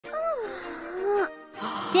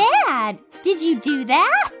Dad, did you do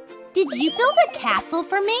that? Did you build a castle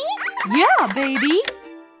for me? Yeah, baby.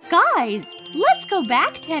 Guys, let's go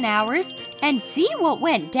back 10 hours and see what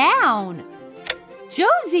went down.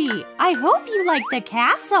 Josie, I hope you like the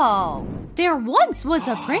castle. There once was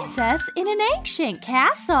a princess in an ancient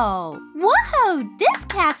castle. Whoa, this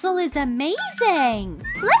castle is amazing.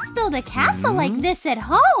 Let's build a castle like this at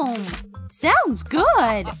home. Sounds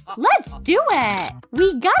good. Let's do it.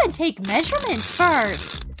 We gotta take measurements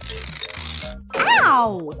first.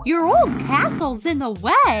 Ow! Your old castle's in the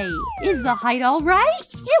way. Is the height all right?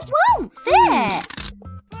 It won't fit.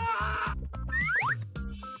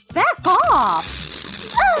 Back off.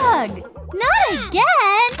 Ugh! Not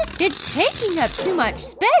again! It's taking up too much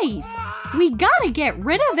space. We gotta get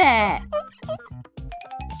rid of it.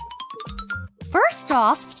 First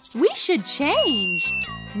off, we should change.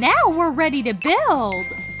 Now we're ready to build.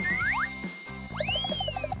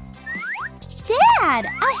 Dad,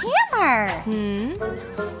 a hammer!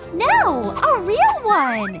 No, a real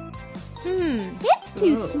one! It's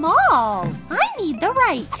too small. I need the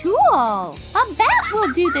right tool. A bat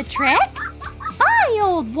will do the trick. Bye,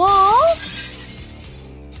 old wall!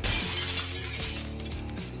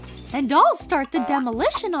 And I'll start the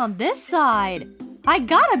demolition on this side. I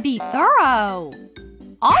gotta be thorough.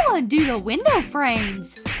 I'll undo the window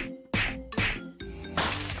frames.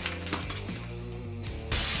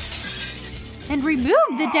 And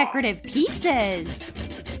remove the decorative pieces.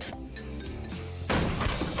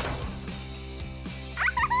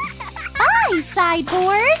 Bye,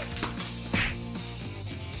 sideboards!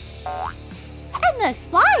 And the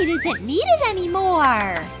slide isn't needed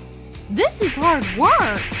anymore. This is hard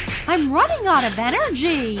work. I'm running out of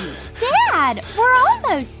energy. Dad, we're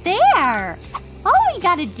almost there. All we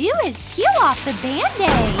gotta do is peel off the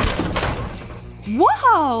Band-Aid.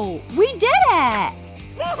 Whoa! We did it!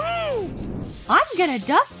 Woohoo! I'm gonna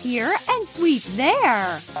dust here and sweep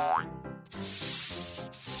there.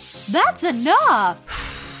 That's enough!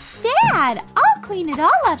 Dad, I'll clean it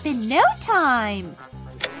all up in no time.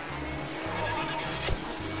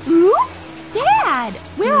 Oops! Dad,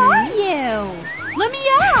 where are you? Let me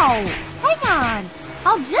out! Hang on.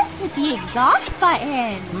 I'll just hit the exhaust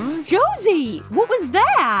button. Josie, what was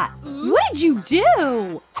that? What did you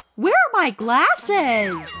do? Where are my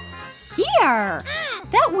glasses? Here.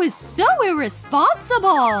 That was so irresponsible.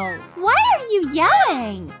 Why are you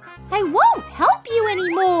yelling? I won't help you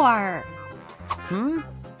anymore.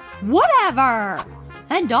 Whatever.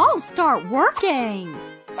 And I'll start working.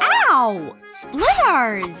 Ow!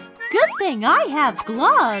 Splinters! Good thing I have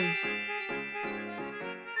gloves.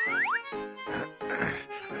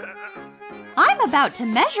 I'm about to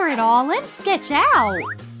measure it all and sketch out.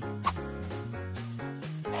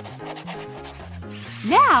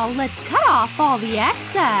 Now let's cut off all the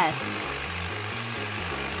excess.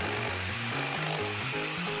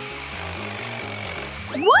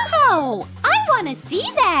 Whoa! I want to see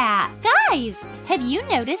that! Guys, have you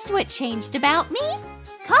noticed what changed about me?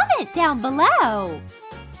 Comment down below.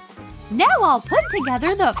 Now I'll put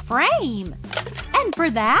together the frame. And for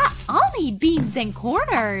that, I'll need beams and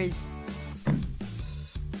corners.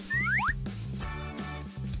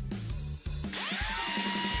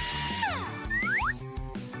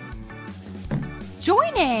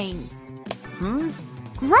 Joining.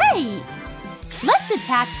 Great! Let's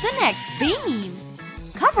attach the next beam.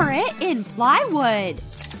 Cover it in plywood.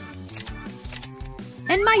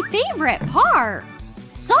 And my favorite part,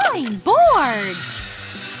 sawing boards.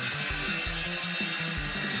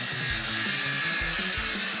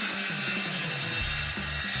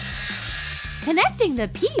 Connecting the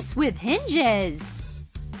piece with hinges.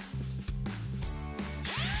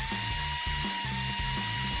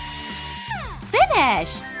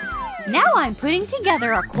 Finished! Now I'm putting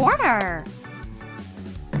together a corner.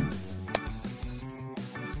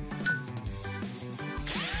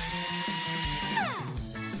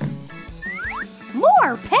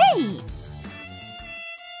 More paint!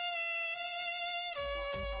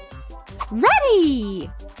 Ready!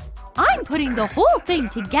 I'm putting the whole thing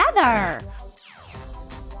together.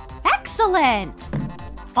 Excellent!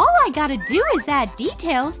 All I gotta do is add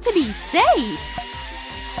details to be safe.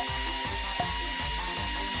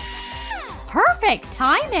 Perfect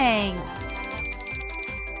timing!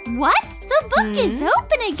 What? The book is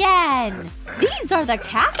open again! These are the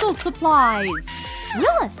castle supplies!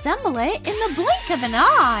 We'll assemble it in the blink of an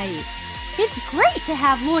eye! It's great to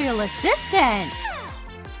have loyal assistants!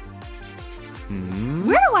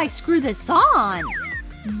 Where do I screw this on?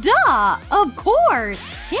 Duh! Of course!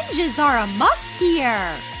 Hinges are a must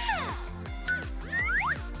here!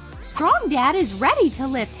 Strong Dad is ready to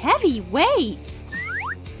lift heavy weights!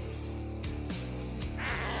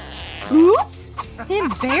 Oops!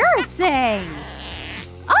 Embarrassing!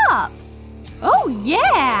 Up! Oh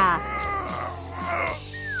yeah!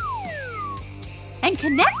 And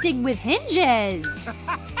connecting with hinges.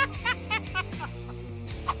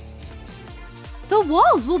 The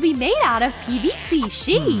walls will be made out of PVC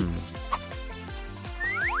sheets.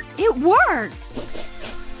 It worked!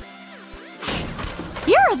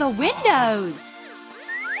 Here are the windows.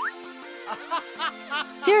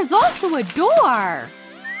 There's also a door.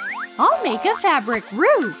 I'll make a fabric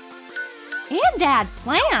roof. And add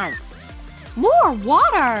plants. More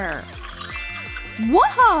water.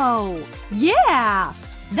 Whoa! Yeah!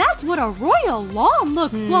 That's what a royal lawn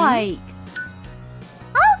looks like.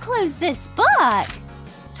 I'll close this book.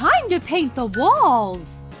 Time to paint the walls.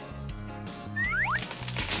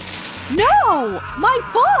 No! My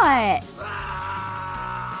foot!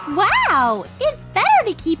 Wow! It's better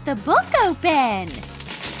to keep the book open.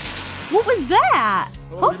 What was that?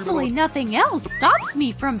 Hopefully nothing else stops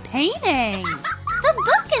me from painting. The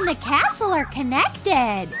book and the castle are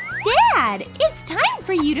connected. Dad, it's time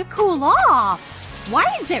for you to cool off. Why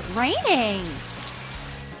is it raining?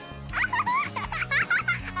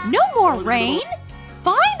 No more rain?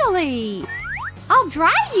 Finally! I'll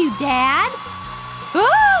dry you, Dad.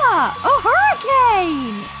 Ah! A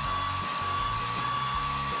hurricane!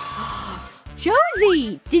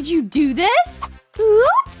 Josie, did you do this?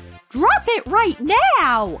 Oops! Drop it right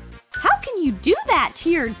now! How can you do that to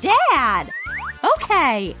your dad?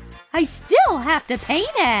 Okay, I still have to paint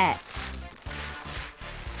it.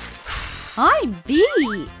 I'm B.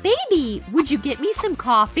 Baby, would you get me some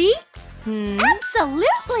coffee?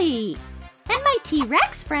 Absolutely! And my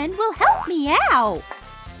T-Rex friend will help me out.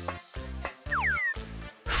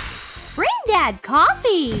 Bring Dad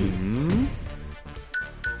coffee!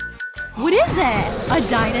 What is it? A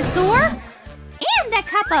dinosaur? And a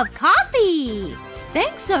cup of coffee!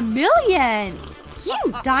 Thanks a million!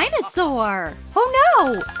 Cute dinosaur! Oh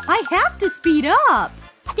no! I have to speed up!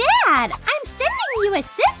 Dad, I'm sending you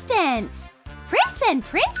assistance! Prince and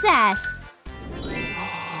Princess!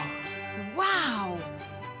 Wow!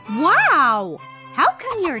 Wow! How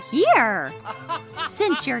come you're here?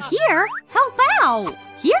 Since you're here, help out!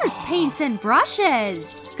 Here's paints and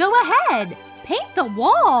brushes! Go ahead! Paint the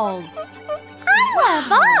walls! I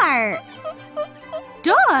love art!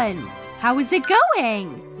 Done! How is it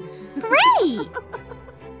going? Great!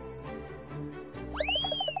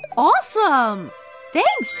 Awesome!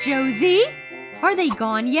 Thanks, Josie! Are they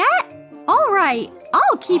gone yet? Alright,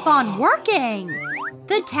 I'll keep on working!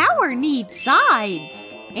 The tower needs sides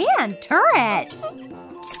and turrets!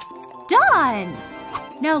 Done!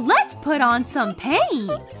 Now let's put on some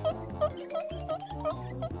paint!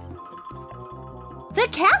 The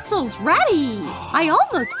castle's ready! I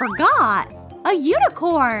almost forgot! A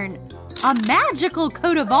unicorn! A magical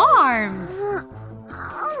coat of arms!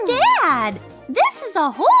 Dad! This is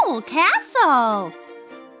a whole castle!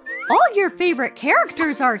 All your favorite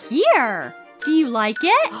characters are here! Do you like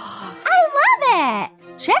it? I love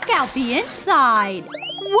it! Check out the inside!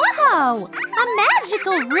 Whoa! A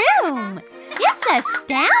magical room! It's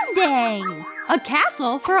astounding! A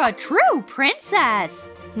castle for a true princess!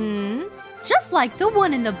 Just like the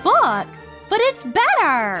one in the book, but it's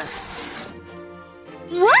better!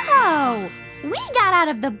 Whoa! We got out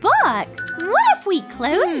of the book! What if we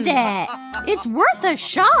closed it? It's worth a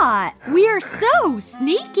shot! We're so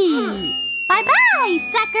sneaky! Bye-bye,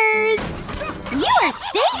 suckers! You are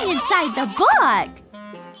staying inside the book!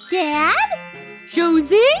 Dad?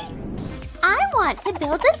 Josie? I want to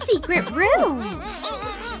build a secret room!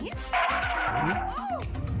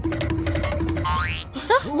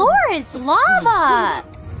 The floor is lava!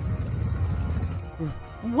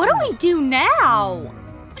 What do we do now?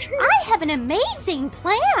 I have an amazing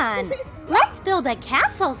plan! Let's build a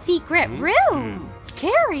castle secret room!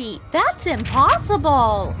 Carrie, that's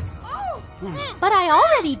impossible! But I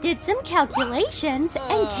already did some calculations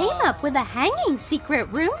and came up with a hanging secret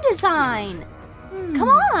room design! Come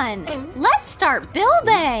on, let's start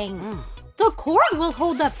building! The cord will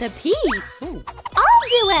hold up the piece! I'll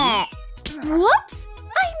do it! Whoops!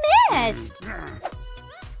 I missed!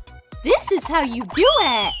 This is how you do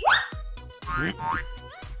it!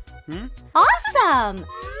 Awesome!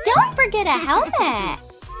 Don't forget a helmet!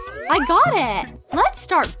 I got it! Let's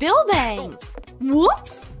start building!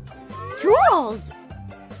 Whoops! Tools!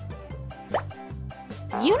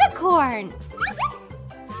 Unicorn!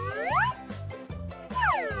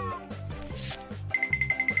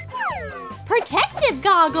 Protective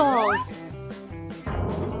goggles!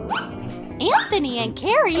 Anthony and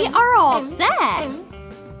Carrie are all set!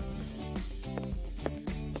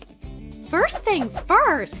 First things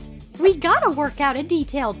first, We gotta work out a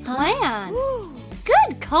detailed plan.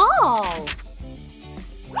 Good call.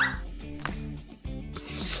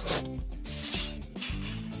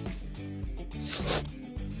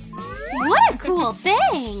 What a cool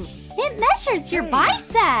thing! It measures your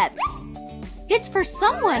biceps. It's for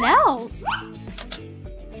someone else.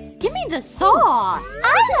 Give me the saw.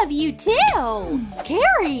 I love you too.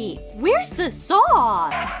 Carrie, where's the saw?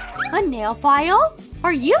 A nail file?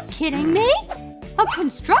 Are you kidding me? A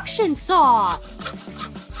construction saw.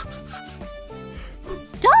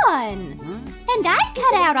 Done. And I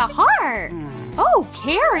cut out a heart. Oh,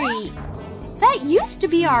 Carrie. That used to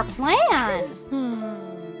be our plan.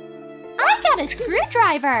 I got a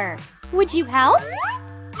screwdriver. Would you help?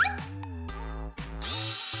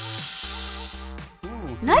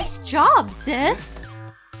 Nice job, sis.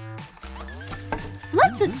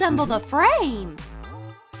 Let's assemble the frame.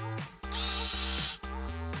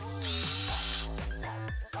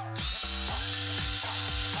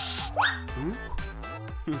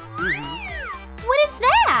 What is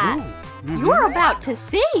that? You're about to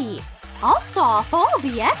see. I'll saw off all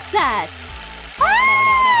the excess.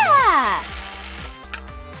 Ah!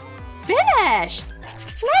 Finished.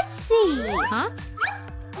 Let's see. Huh?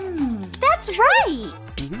 That's right.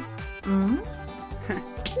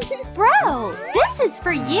 Bro, this is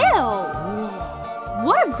for you.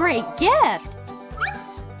 What a great gift.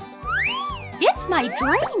 It's my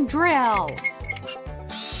dream drill.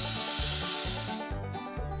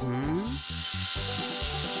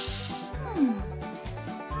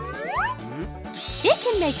 It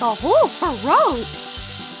can make a hole for ropes.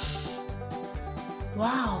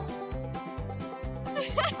 Wow.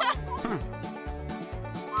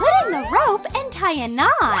 Put in the rope and tie a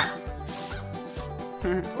knot.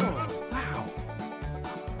 Wow.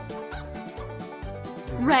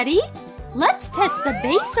 Ready? Let's test the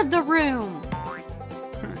base of the room.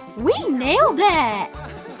 We nailed it.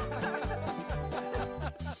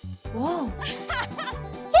 Whoa.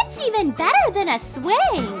 It's even better than a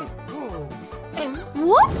swing.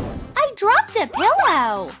 Whoops! I dropped a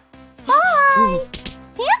pillow. Bye!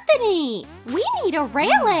 Anthony, we need a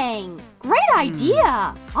railing. Great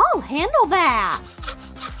idea. I'll handle that.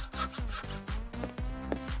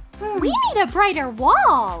 We need a brighter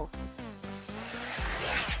wall.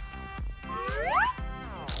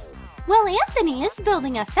 While Anthony is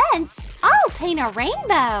building a fence, I'll paint a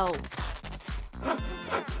rainbow.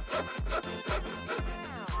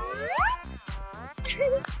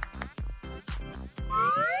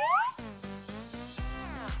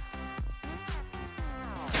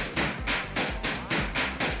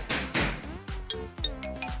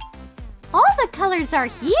 All the colors are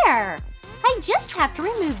here. I just have to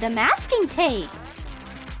remove the masking tape.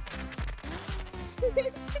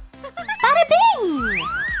 Bada bing!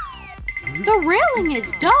 The railing is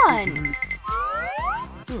done.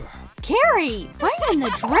 Carrie, bring in the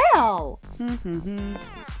drill.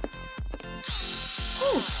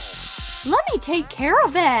 Let me take care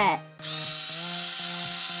of it.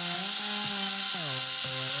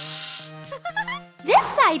 This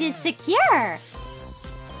side is secure.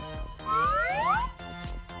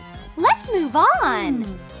 Let's move on.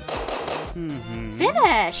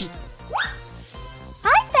 Finished.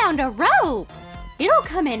 I found a rope. It'll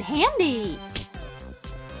come in handy.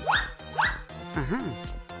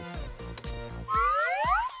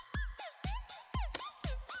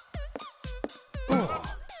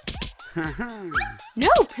 No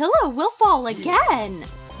pillow will fall again.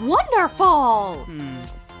 Wonderful.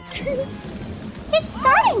 It's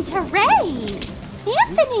starting to rain.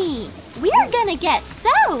 Anthony, we are gonna get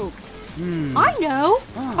soaked. I know.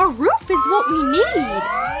 A roof is what we need.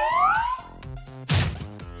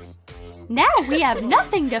 Now we have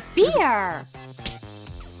nothing to fear.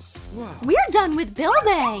 We're done with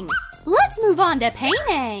building. Let's move on to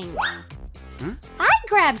painting. I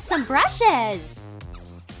grabbed some brushes.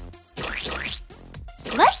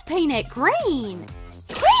 Let's paint it green.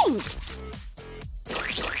 Pink.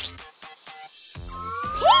 Pink.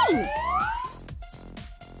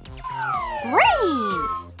 Green.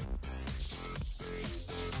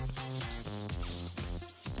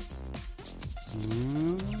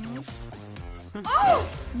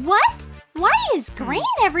 What? Why is green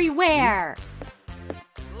everywhere?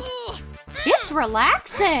 It's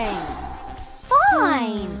relaxing.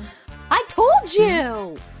 Fine. I told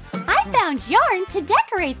you. I found yarn to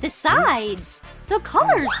decorate the sides. The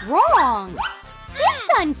color's wrong. It's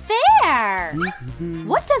unfair.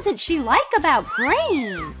 What doesn't she like about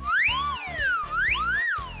green?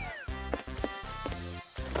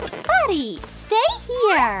 Buddy, stay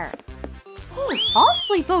here. I'll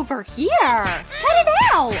sleep over here. Cut it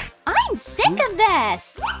out. I'm sick of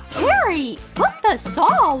this. Carrie, put the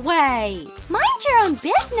saw away. Mind your own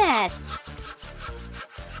business.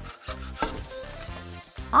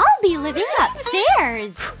 I'll be living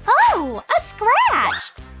upstairs. Oh, a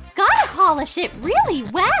scratch. Gotta polish it really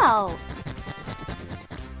well.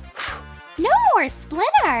 No more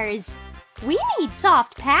splinters. We need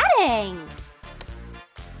soft padding.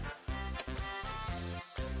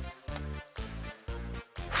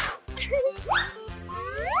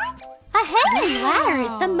 A hanging ladder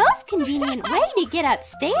is the most convenient way to get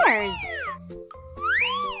upstairs.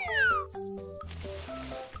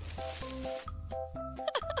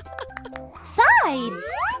 Sides!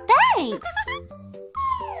 Thanks!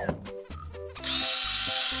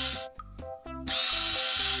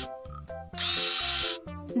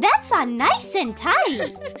 That's on nice and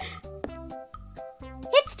tight.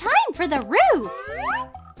 It's time for the roof.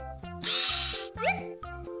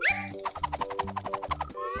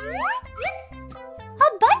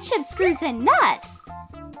 A bunch of screws and nuts.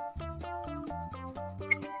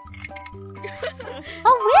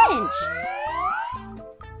 A winch.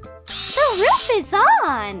 The roof is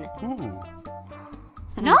on.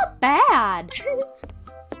 Not bad.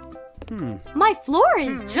 My floor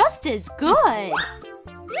is just as good.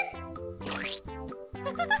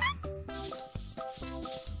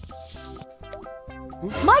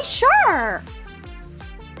 My shirt!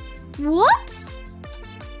 Whoops!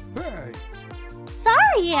 Hey.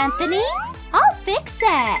 Sorry, Anthony. I'll fix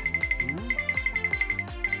it.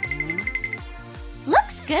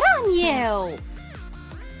 Looks good on you.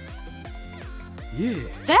 Yeah.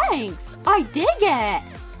 Thanks. I dig it.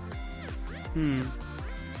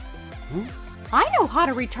 I know how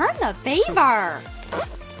to return the favor.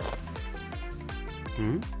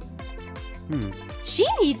 She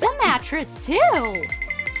needs a mattress too.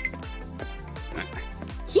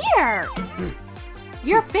 Here.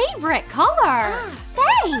 Your favorite color.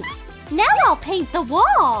 Thanks. Now I'll paint the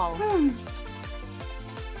wall.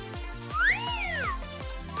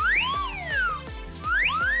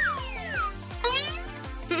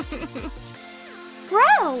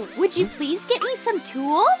 Bro, would you please get me some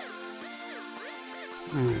tools?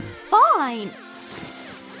 Fine.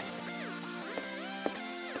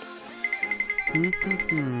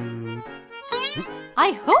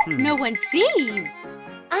 I hope no one sees.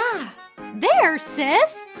 Ah, there,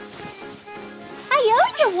 sis. I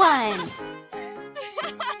owe you one.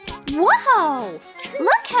 Whoa!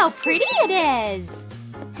 Look how pretty it is.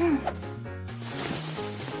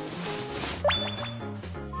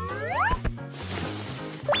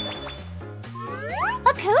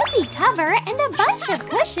 A cozy cover and a bunch of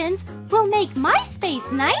cushions will make my space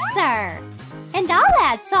nicer. And I'll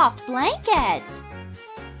add soft blankets.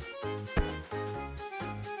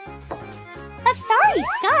 A starry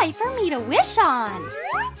sky for me to wish on.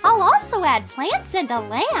 I'll also add plants and a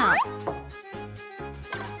lamp.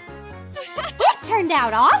 It turned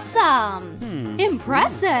out awesome.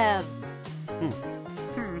 Impressive.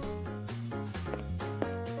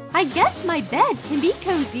 I guess my bed can be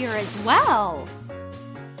cozier as well.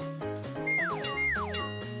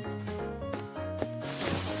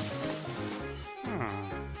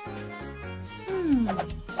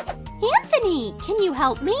 Anthony, can you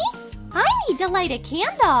help me? I need to light a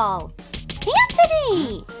candle.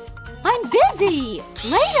 Anthony! I'm busy.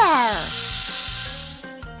 Later.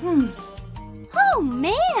 Oh,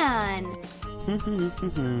 man.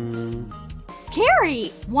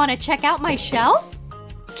 Carrie, want to check out my shelf?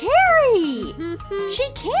 Carrie! She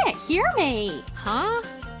can't hear me. Huh?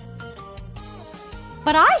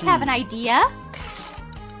 But I have an idea.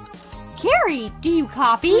 Carrie, do you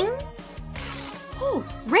copy? Oh,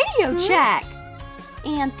 radio check.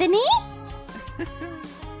 Anthony?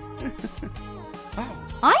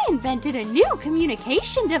 I invented a new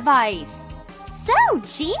communication device. So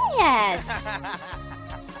genius.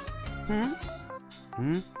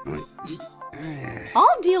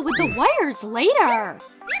 I'll deal with the wires later.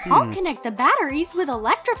 I'll connect the batteries with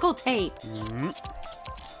electrical tape.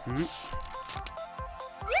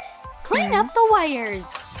 Clean up the wires.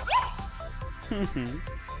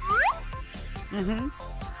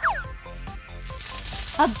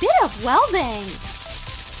 A bit of welding.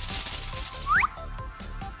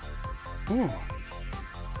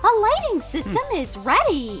 A lighting system is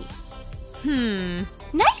ready.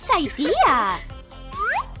 Nice idea.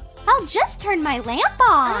 I'll just turn my lamp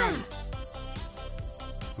on.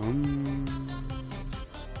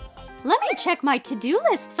 Let me check my to-do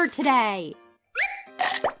list for today.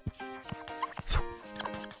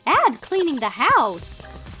 Add cleaning the house.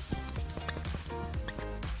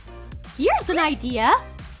 Here's an idea.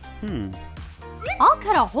 I'll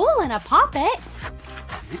cut a hole in a poppet.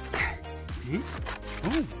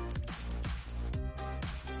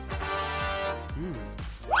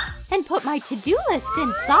 put my to-do list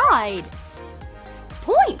inside.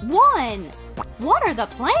 Point 1. Water the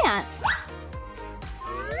plants.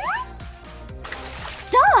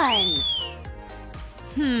 Done!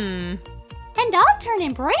 And I'll turn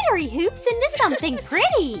embroidery hoops into something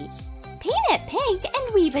pretty. Paint it pink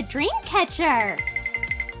and weave a dream catcher.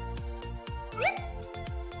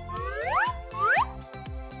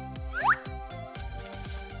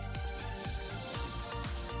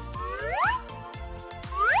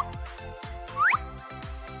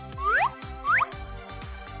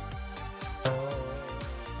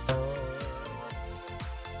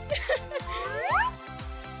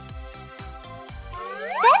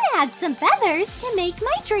 Add some feathers to make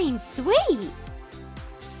my dream sweet.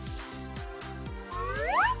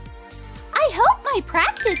 I hope my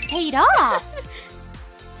practice paid off.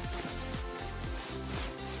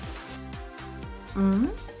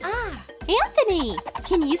 Anthony,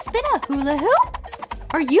 can you spin a hula hoop?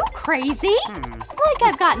 Are you crazy? Like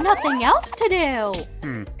I've got nothing else to do.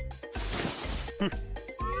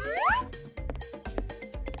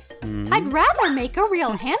 I'd rather make a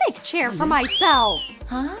real hammock chair for myself.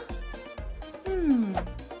 Huh?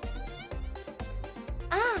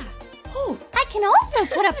 I can also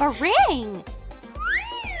put up a ring.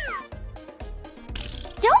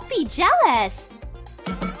 Don't be jealous.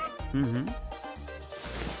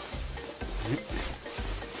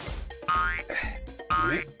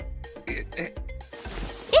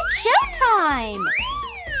 It's showtime!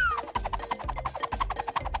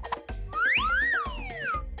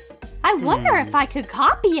 I wonder if I could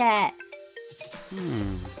copy it.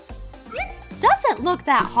 Doesn't look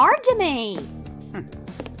that hard to me.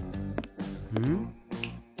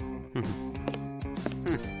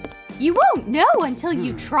 You won't know until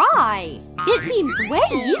you try. It seems way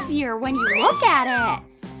easier when you look at it.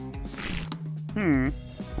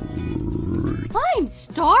 I'm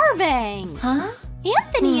starving.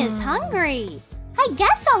 Anthony is hungry. I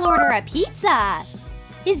guess I'll order a pizza.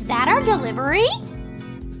 Is that our delivery?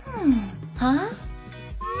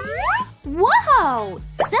 Whoa!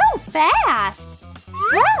 So fast!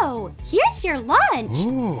 Bro, here's your lunch.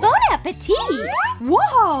 Bon appetit!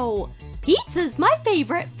 Whoa! Pizza's my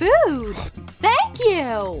favorite food. Thank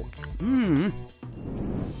you!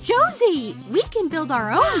 Josie, we can build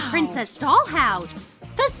our own princess dollhouse.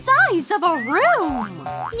 The size of a room!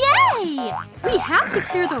 Yay! We have to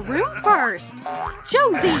clear the room first.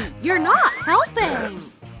 Josie, you're not helping.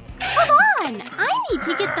 Hold on! I need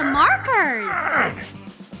to get the markers.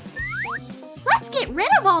 Let's get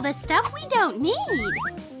rid of all the stuff we don't need.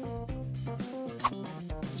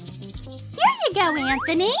 Here you go,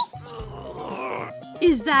 Anthony.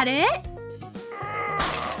 Is that it?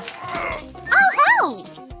 I'll help.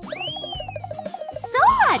 So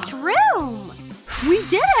much room. We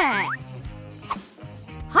did it.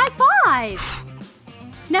 High five.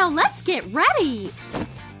 Now let's get ready.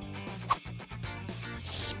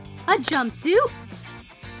 A jumpsuit.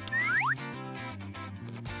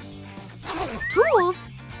 Tools.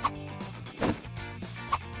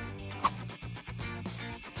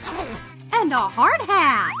 And a hard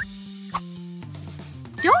hat.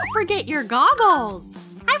 Don't forget your goggles.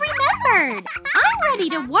 I remembered. I'm ready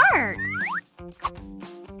to work.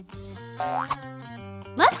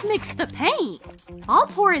 Let's mix the paint. I'll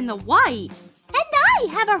pour in the white. And I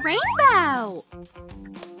have a rainbow.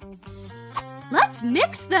 Let's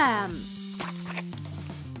mix them.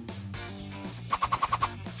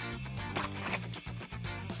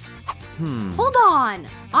 Hold on.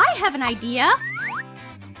 I have an idea.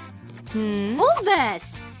 Hold this.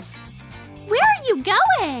 Where are you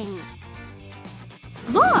going?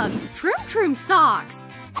 Look, Troom Troom socks.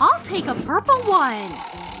 I'll take a purple one.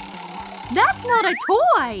 That's not a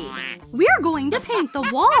toy. We're going to paint the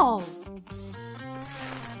walls.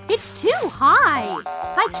 It's too high.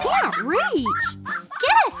 I can't reach.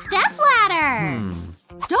 Get a stepladder.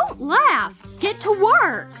 Don't laugh. Get to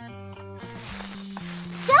work.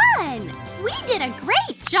 Done! We did a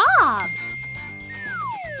great job!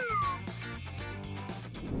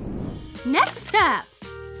 Next step.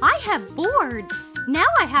 I have boards. Now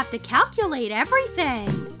I have to calculate everything.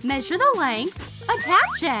 Measure the length,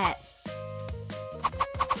 attach it.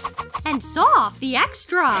 And saw off the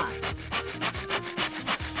extra.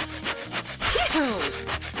 Phew.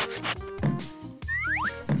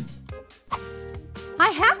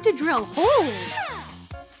 I have to drill holes.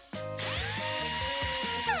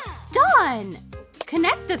 Done!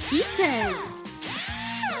 Connect the pieces.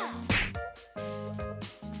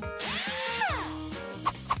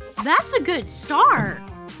 That's a good start.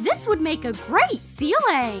 This would make a great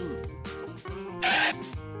ceiling.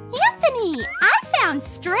 Anthony, I found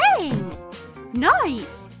string.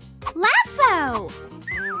 Nice. Let so!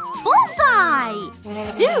 Bullseye!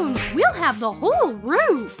 Soon, we'll have the whole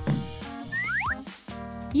roof!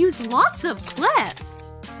 Use lots of clips.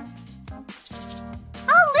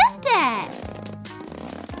 I'll lift it!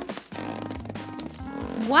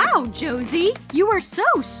 Wow, Josie! You are so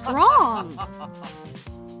strong!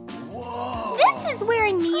 Whoa. This is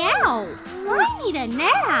wearing me out! I need a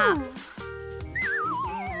nap!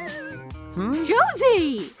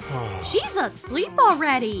 Josie! She's asleep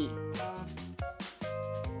already!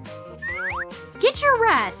 Get your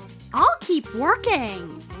rest! I'll keep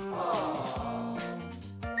working!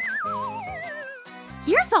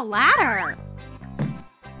 Here's a ladder!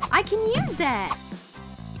 I can use it!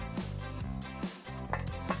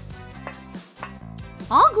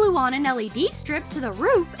 I'll glue on an LED strip to the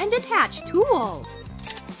roof and attach tools.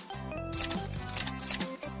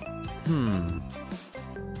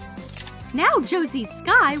 Now Josie's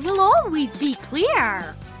sky will always be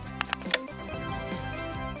clear.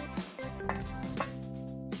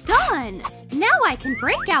 Done! Now I can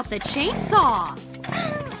break out the chainsaw.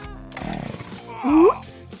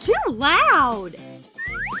 Oops! Too loud!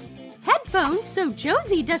 Headphones so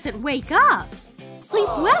Josie doesn't wake up. Sleep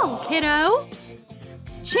well, kiddo.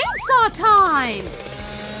 Chainsaw time!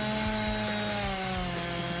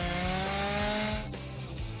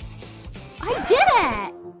 I did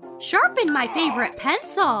it! Sharpen my favorite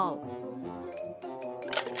pencil.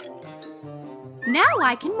 Now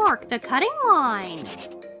I can mark the cutting line.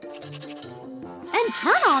 And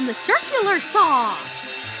turn on the circular saw.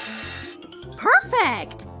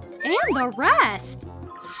 Perfect! And the rest.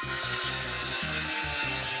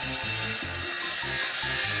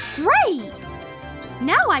 Great!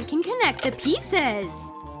 Now I can connect the pieces.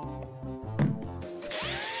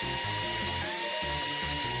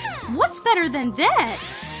 What's better than this?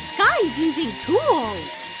 Guy's using tools.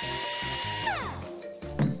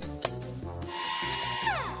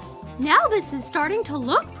 Now this is starting to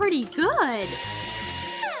look pretty good.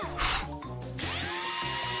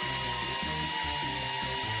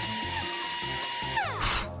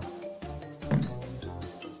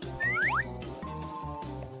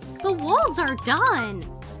 The walls are done.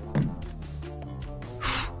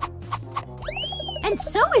 And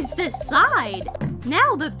so is this side.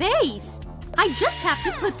 Now the base. I just have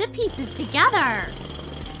to put the pieces together.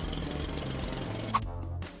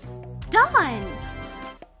 Done.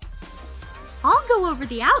 I'll go over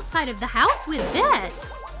the outside of the house with this.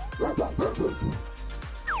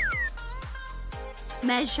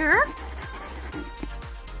 Measure.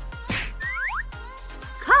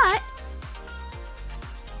 Cut.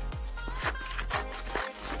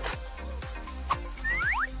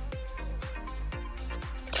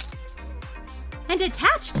 And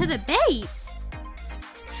attach to the base.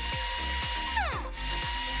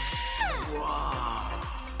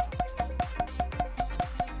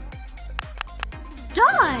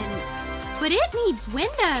 Done! But it needs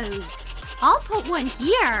windows. I'll put one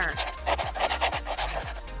here.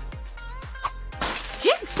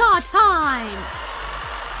 Jigsaw time!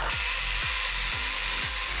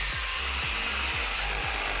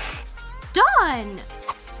 Done!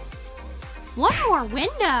 One more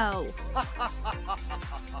window.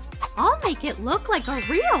 I'll make it look like a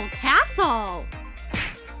real castle.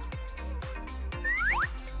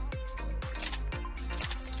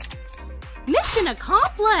 Mission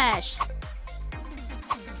accomplished!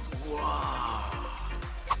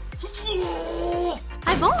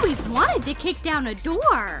 I've always wanted to kick down a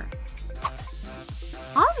door.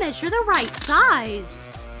 I'll measure the right size.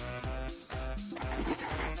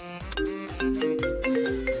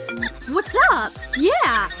 What's up?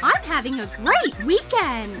 Yeah, I'm having a great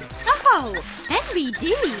weekend. Oh,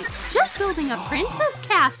 NBD, just building a princess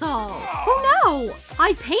castle. Oh no,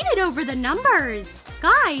 I painted over the numbers.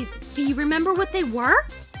 Guys, do you remember what they were?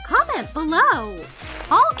 Comment below.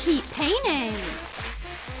 I'll keep painting.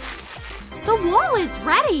 The wall is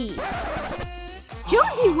ready.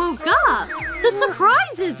 Josie woke up. The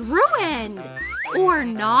surprise is ruined. Or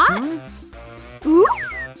not? Oops.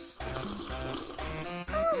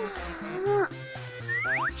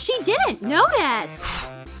 She didn't notice.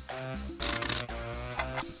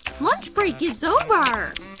 Lunch break is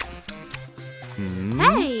over.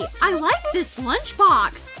 Hey, I like this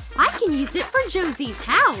lunchbox. I can use it for Josie's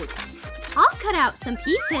house. I'll cut out some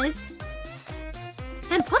pieces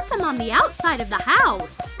and put them on the outside of the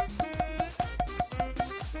house.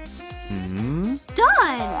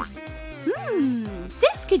 Done!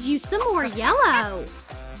 This could use some more yellow.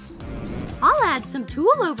 I'll add some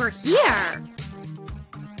tulle over here.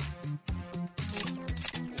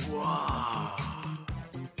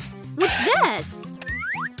 What's this?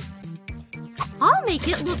 I'll make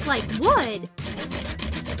it look like wood.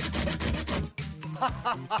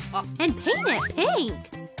 And paint it pink.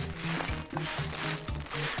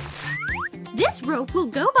 This rope will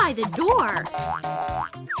go by the door.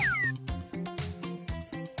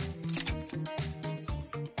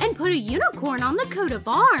 And put a unicorn on the coat of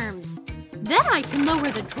arms. Then I can lower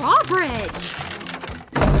the drawbridge.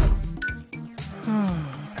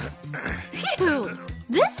 Phew,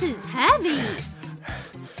 this is heavy.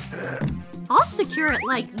 I'll secure it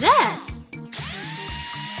like this.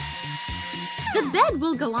 The bed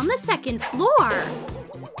will go on the second floor.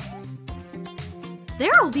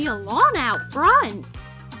 There'll be a lawn out front.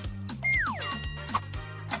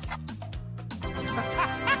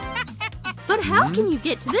 But how can you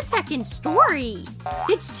get to the second story?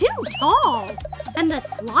 It's too tall, and the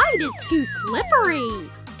slide is too slippery.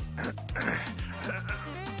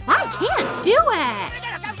 I can't do it!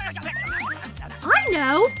 I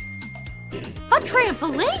know! A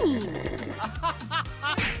trampoline!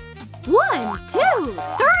 1, 2,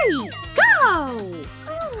 3, go!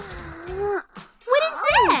 What is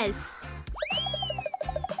this?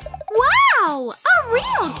 Wow! A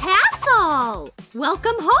real castle!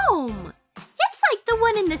 Welcome home! It's like the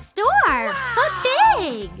one in the store, but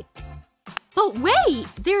big! But wait,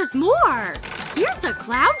 there's more! Here's a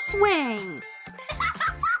cloud swing!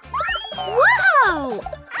 Whoa!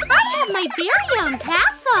 I have my very own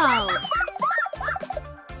castle!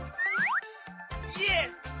 Yes!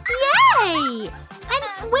 Yay! And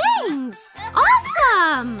swings!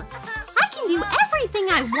 Awesome! I can do everything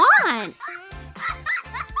I want!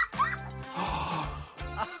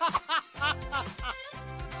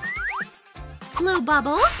 Blow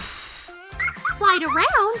bubbles. Slide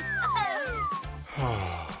around.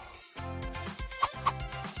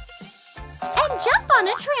 And jump on a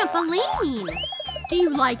trampoline! Do you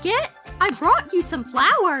like it? I brought you some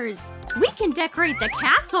flowers! We can decorate the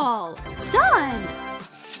castle! Done!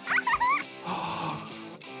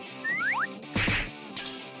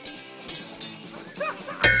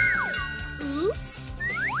 Oops!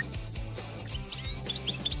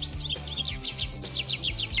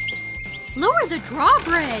 Lower the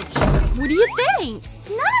drawbridge! What do you think?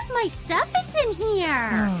 None of my stuff is in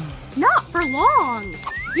here! Not for long!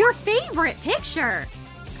 Your favorite picture!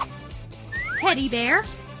 Teddy bear.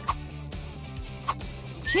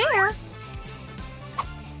 Chair.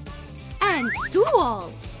 And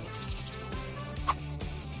stool.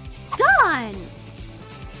 Done!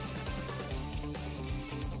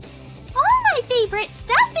 All my favorite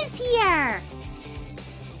stuff is here!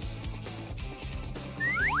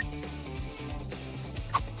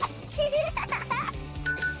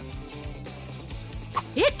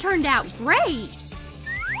 It turned out great!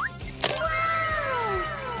 Wow!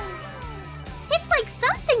 It's like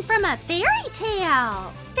something from a fairy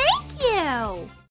tale!